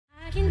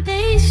can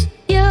taste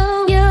you,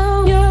 I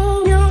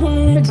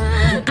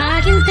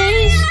can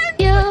taste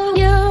you,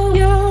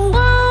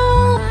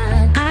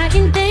 I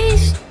can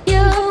taste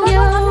you,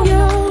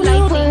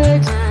 like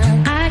words.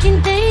 I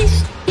can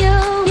taste you,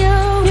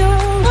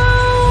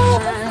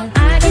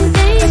 I can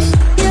taste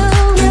you,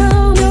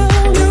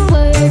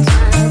 words.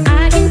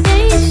 I can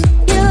taste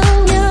you,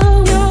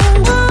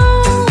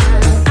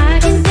 I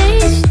can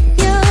taste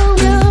you,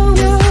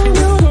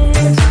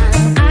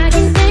 I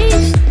can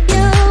taste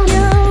you.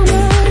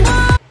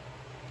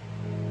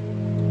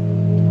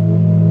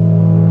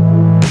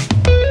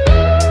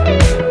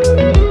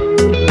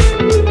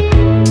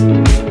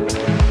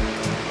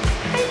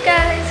 Hi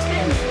guys,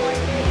 good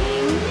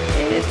morning.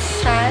 It's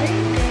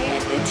Saturday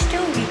and it's the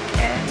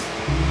weekend.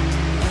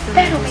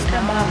 Pero may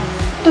trabaho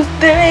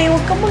today.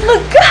 Huwag ka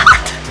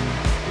mag-lagat!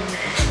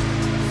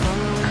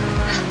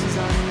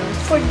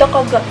 For the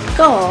kagat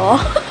ka.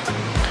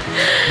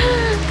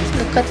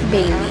 Look at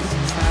baby.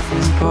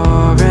 It's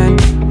boring,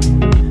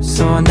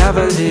 so I'll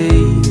never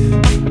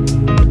leave.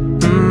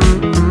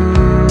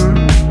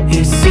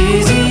 It's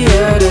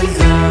easier to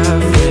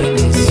love when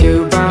it's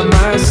you by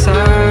my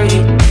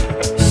side,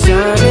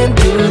 shining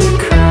through the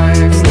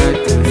cracks like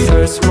the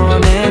first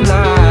morning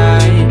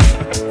light,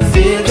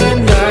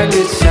 feeling like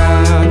a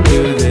child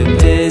through the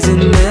days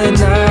and the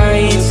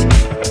nights,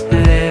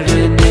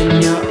 living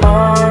in your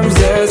arms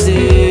as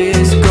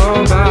years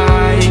go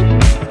by.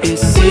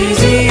 It's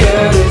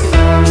easier to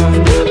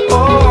love,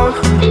 oh,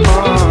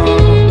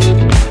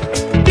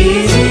 oh,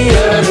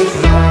 easier to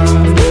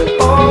love,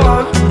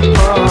 oh,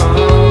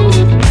 oh.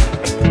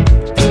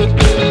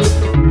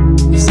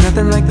 It's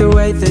nothing like the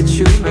way that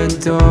you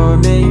adore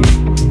me.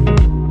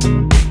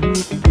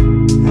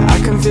 I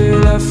can feel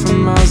love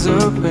from miles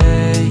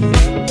away,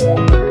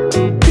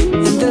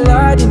 and the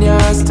light in your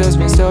eyes tells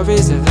me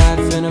stories of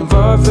life in a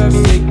more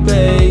perfect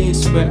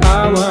place where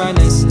I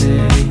wanna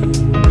stay.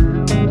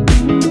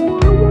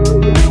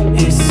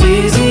 It's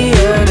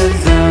easier to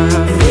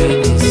love when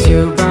it's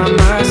you by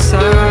my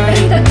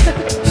side,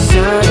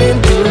 shining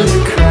through the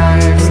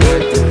cracks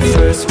like the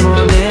first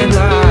morning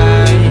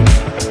light,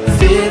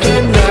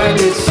 feeling like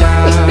a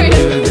child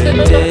through the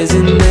days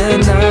and the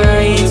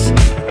nights,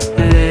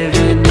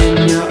 living in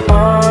your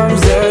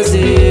arms as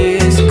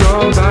years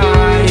go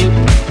by.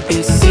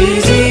 It's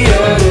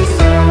easier to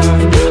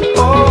love,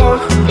 oh,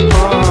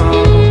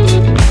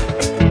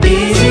 oh,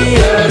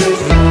 easier to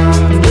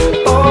love,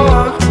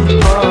 oh,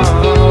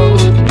 oh.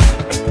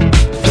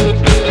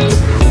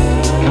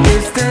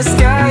 If the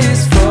sky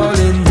is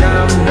falling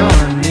down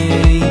on me,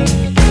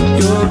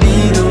 you'll be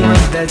the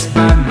one that's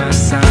by my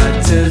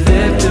side to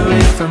lift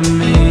away from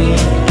me.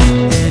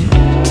 And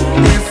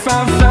if I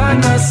find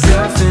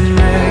myself in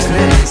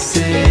reckless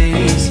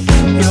days,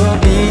 you'll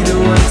be the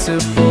one to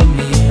pull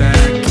me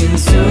back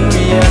into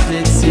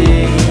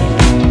reality.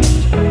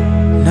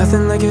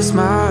 Nothing like your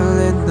smile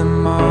in the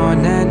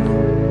morning.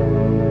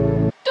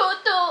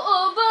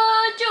 Totoo ba,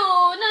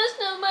 Jonas,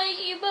 na may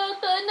iba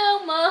ka ng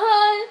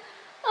mahal?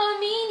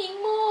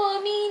 Aminin mo,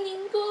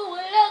 aminin ko,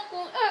 wala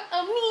kong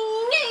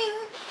aaminin.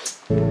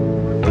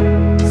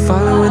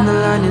 Following the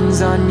linings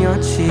on your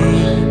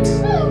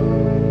cheeks,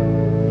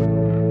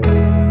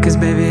 'cause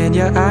baby in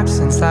your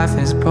absence life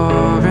is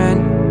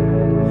boring,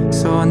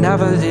 so I'll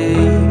never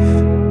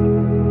leave.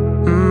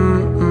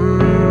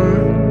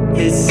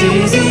 It's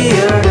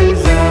easier to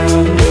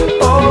love,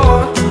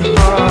 oh,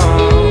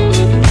 oh.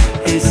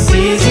 It's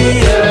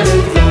easier to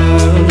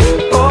love,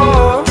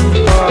 oh,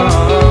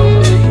 oh.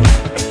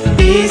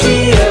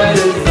 Easier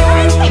to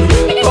love,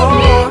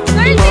 oh,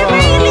 oh.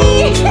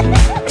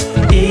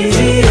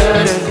 Easier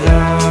to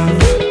love.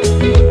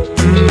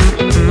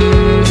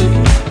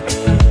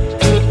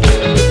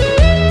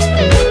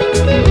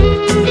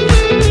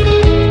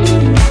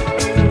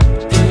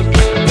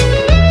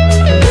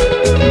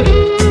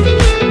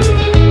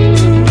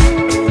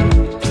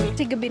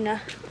 Kasi gabi na.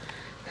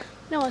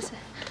 No, kasi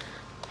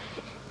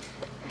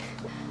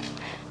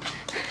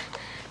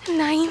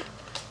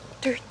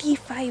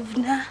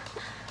 9:35 na.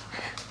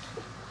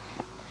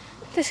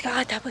 Tapos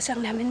kakatapos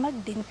lang namin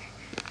mag-dinner.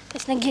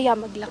 Tapos nagyaya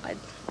maglakad.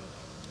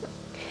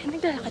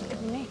 Naglalakad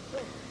kami na eh.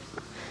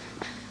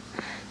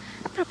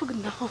 Pero pagod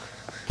na ako.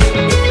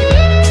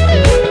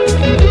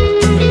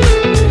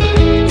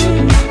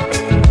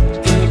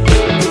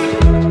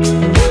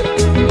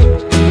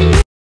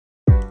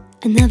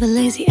 Another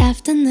lazy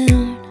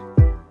afternoon.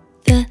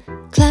 The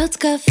clouds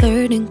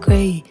covered in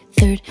gray.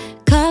 Third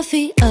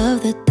coffee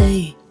of the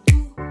day.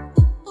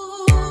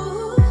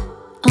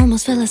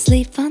 Almost fell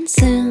asleep on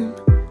Zoom.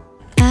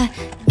 I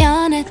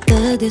yawn at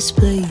the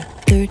display.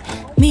 Third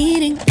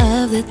meeting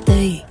of the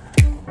day.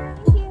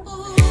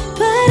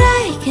 But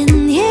I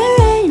can hear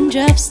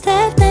raindrops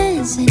tap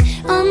dancing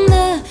on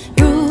the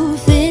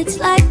roof. It's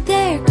like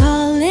they're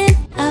calling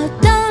out,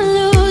 don't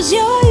lose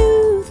your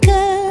youth.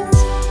 'Cause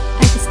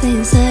I can stay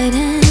inside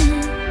and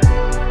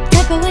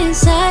step away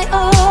inside.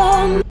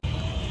 Oh,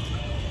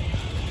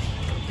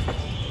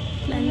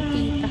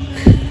 Plantita.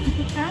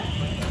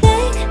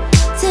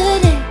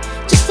 today,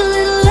 just a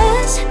little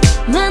less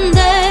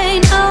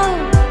mundane.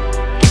 Oh,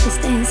 I can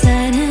stay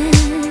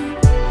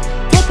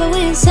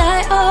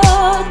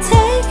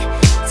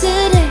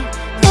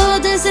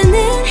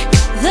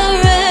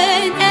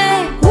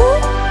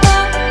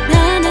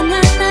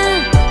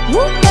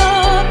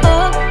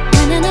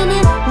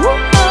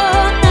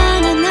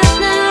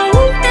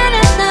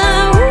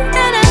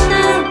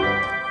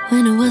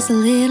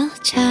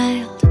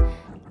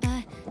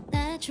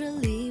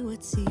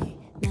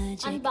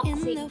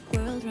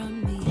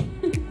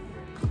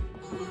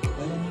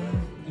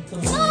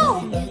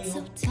get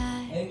so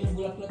tired.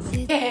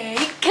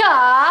 Eka!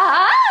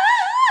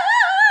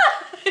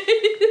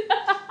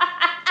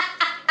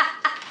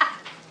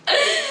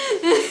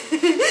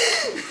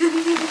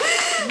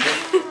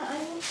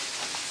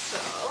 So,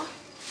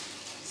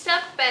 sa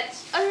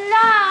pets,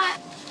 ala!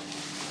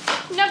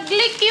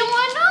 Nag-leak yung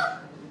ano?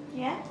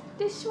 Yeah?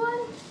 This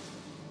one.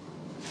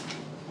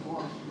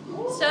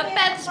 Sa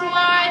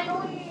PetSmart.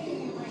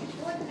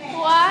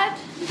 What?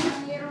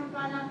 Mayroon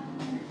pa ng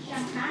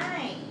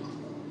Shanghai.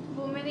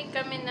 Bumili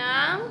kami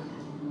ng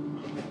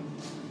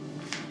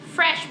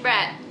fresh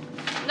breath.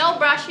 No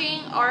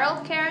brushing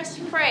oral care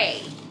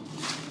spray.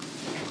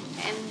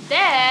 And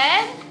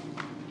then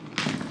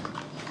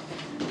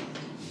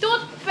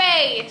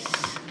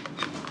toothpaste.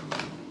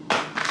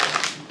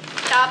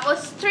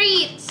 Tapos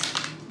treats.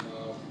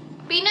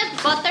 Peanut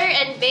butter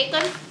and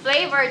bacon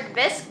flavored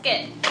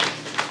biscuit.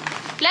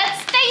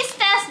 Let's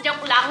taste test.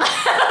 Joke lang.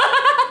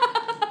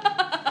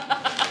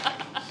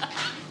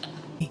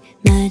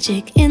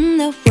 Magic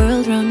in the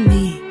world around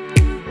me.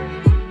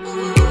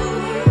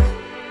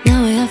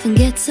 Now I often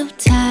get so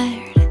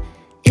tired.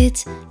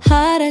 It's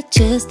harder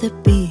just to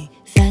be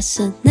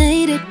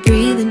fascinated,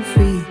 breathing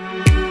free.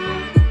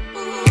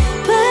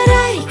 But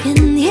I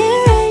can hear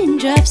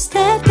raindrops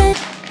tapping.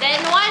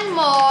 Then one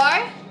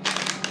more.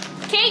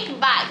 Cake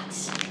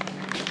bites.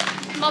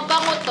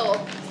 Mabango to.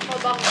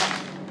 Mabango.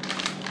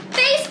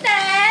 Taste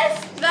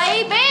test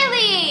by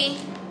Bailey.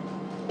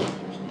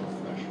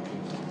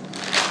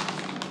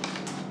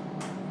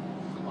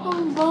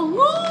 Ang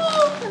bango!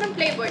 Anong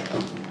flavor to?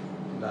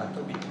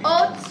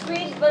 Oats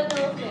with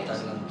vanilla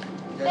flakes.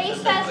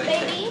 Taste test,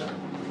 baby.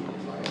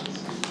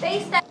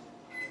 Taste test.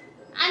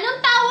 Anong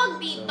tawag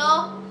dito?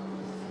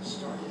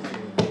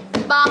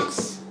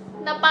 Box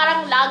na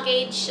parang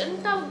luggage.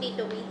 Anong tawag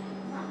dito, Mi?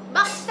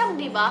 Box lang,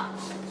 di ba?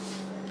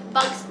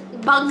 Bugs.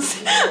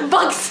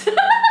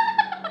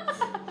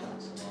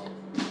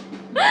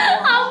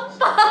 Ang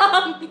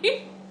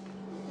pangit.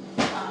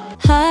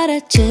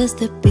 Harder just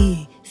to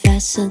be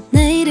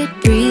fascinated,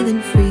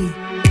 breathing free.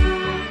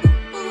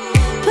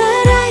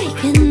 But I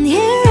can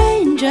hear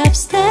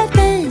raindrops that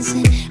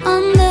dancing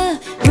on the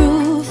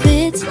roof.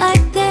 It's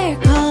like they're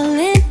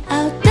calling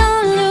out,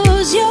 don't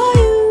lose your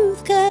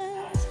youth, 'cause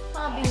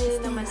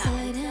Mabili naman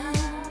namin sa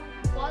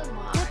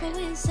Walmart. Papa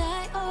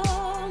inside,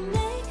 oh,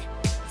 make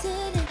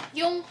today.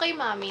 Yung kay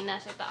Mami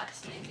nasa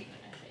taas na, hindi ko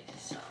na siya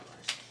isasama.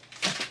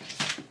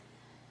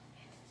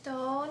 Ito,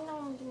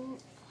 ng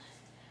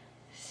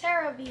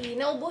CeraVe.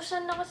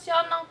 Naubusan na kasi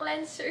ako ng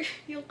cleanser.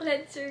 Yung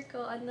cleanser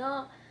ko,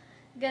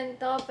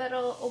 ganito,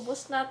 pero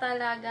ubos na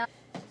talaga.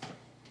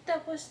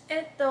 Tapos,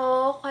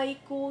 ito, kay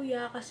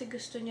Kuya, kasi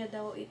gusto niya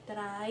daw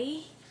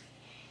itry.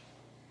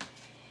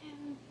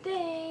 And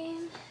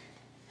then,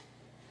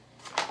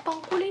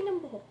 pangkulay ng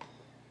buhok.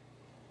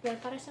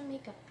 Well, para sa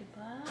makeup,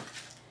 diba?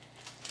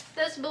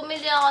 Tapos,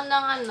 bumili ako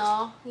ng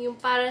yung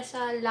para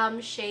sa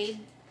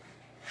lampshade.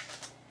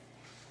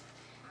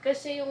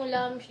 Kasi yung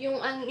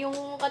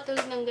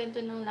katulad ng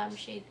ganito ng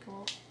lampshade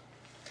ko,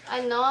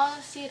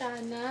 sira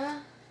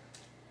na.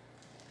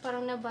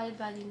 Parang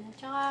nabali-bali na.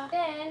 Tsaka,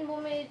 then,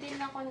 bumili din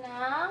ako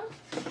ng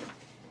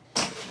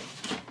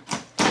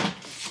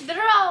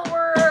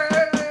drawer!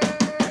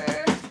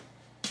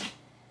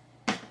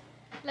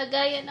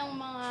 Lagayan ng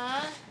mga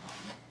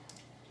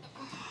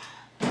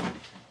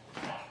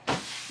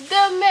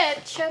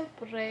damit,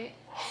 syempre.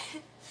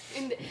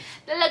 Hindi.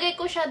 Lalagay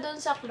ko siya dun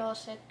sa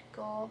closet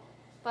ko.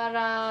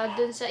 Para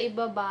dun sa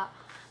ibaba,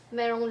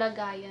 merong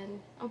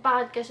lagayan. Ang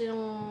pangit kasi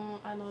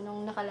nung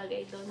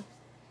nakalagay dun.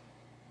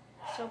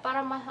 So,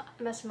 para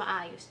mas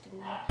maayos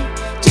din.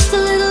 Just a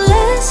little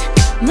less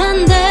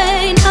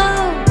mundane,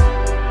 oh,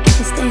 I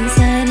can stay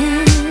inside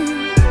and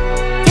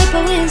take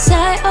away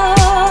inside,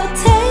 oh,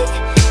 take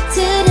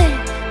today,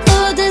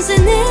 oh,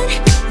 dancing in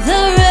the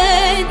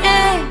rain,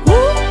 hey, woo,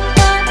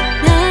 oh,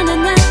 na na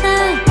na na,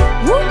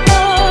 woo,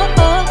 oh,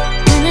 oh,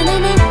 na na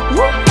na na,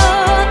 woo,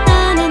 oh,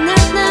 na na na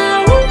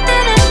na, woo, na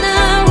na na,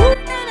 woo,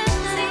 na na na.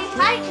 Say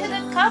hi to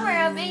the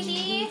camera,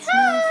 baby! It's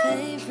my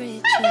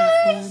favorite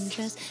chiffon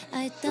dress.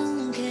 I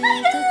don't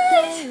care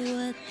today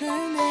what the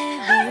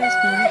neighbors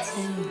might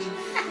say.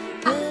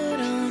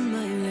 Put on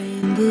my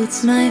rain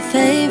boots, my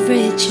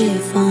favorite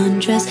chiffon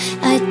dress.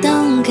 I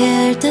don't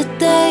care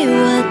today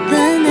what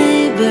the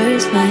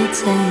neighbors might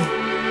say.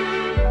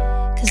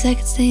 'Cause I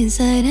could stay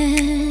inside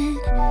and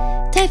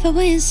type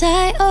away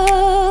inside.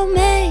 Oh,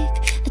 make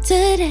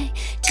today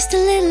just a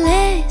little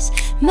less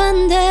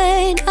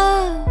mundane.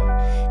 Oh,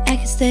 I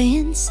could stay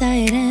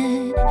inside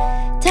and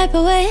type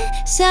away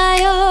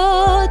inside.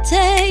 Oh,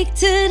 take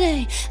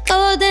today,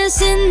 go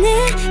dancing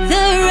in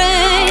the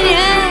rain,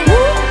 yeah. Woo,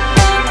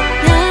 oh,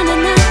 na na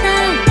na na,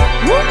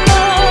 woo,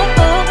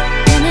 oh, oh,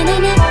 na na na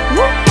na,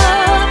 woo,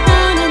 oh,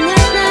 na na na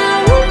na,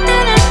 woo, na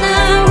na na,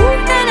 woo,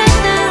 na na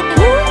na,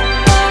 woo,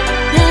 oh,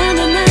 na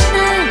na na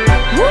na,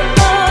 woo,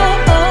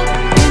 oh, oh,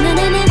 na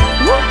na na na,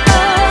 woo,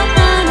 oh,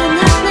 na na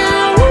na na,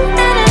 woo,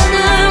 na na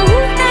na,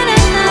 woo, na na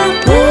na.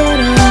 Put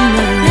on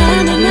my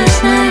rainbows,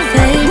 my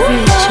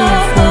favorite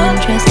chiffon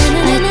dress.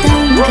 I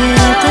don't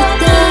care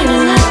today what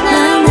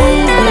the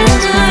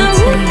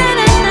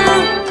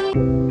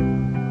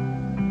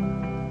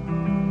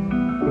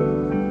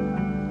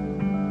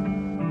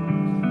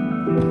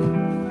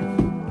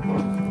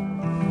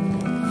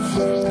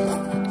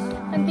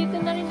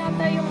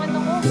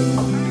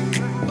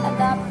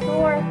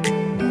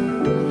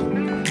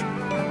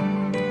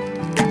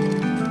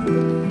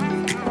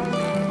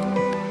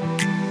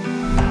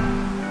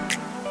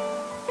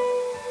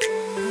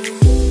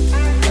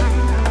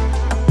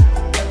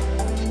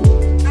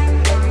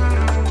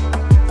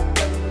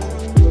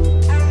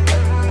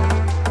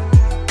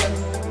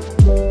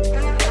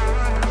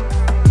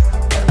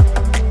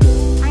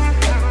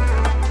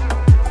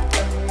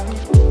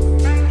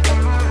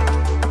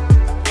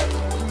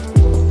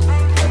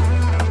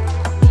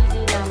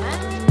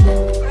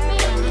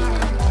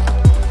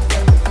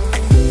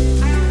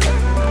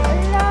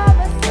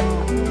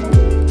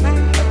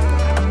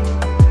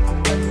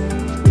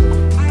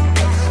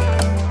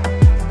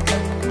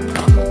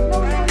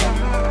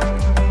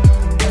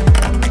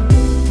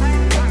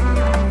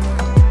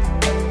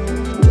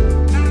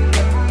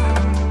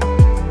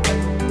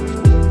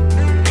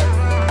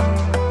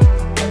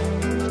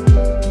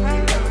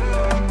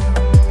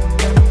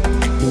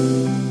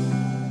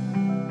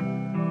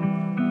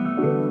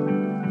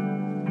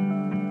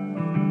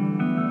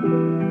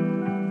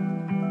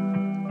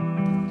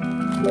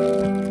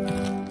Bye!